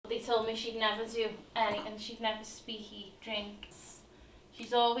told me she'd never do anything, she'd never speak, eat, drink.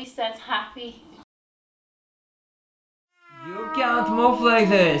 She's always said happy. You can't move like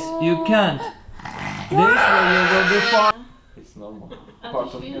this. You can't. This way you will be fine. It's normal.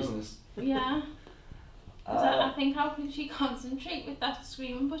 Part of business. Yeah. I think how can she concentrate with that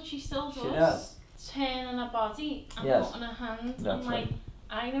screaming, but she still does. She does. Turning her body and putting her hand. That's like, right.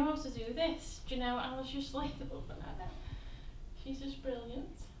 I know how to do this. Do you know? I was just like, she's just brilliant.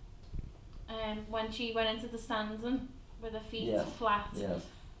 When she went into the standing with her feet flat,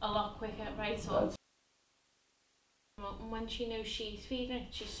 a lot quicker, right up. And when she knows she's feeding it,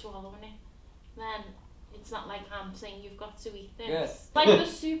 she's swallowing it. Then it's not like I'm saying you've got to eat this. Yes. Like the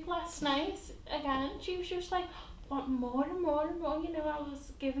soup last night, again, she was just like, want more and more and more. You know, I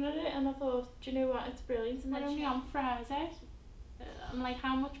was giving her it and I thought, do you know what, it's brilliant. And then only on Friday, I'm like,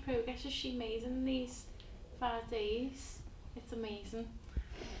 how much progress has she made in these 5 days? It's amazing.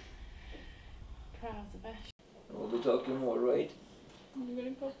 Proud of her. We'll be talking more, right? You're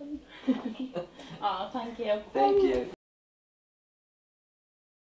really popping. Oh, thank you. Thank you.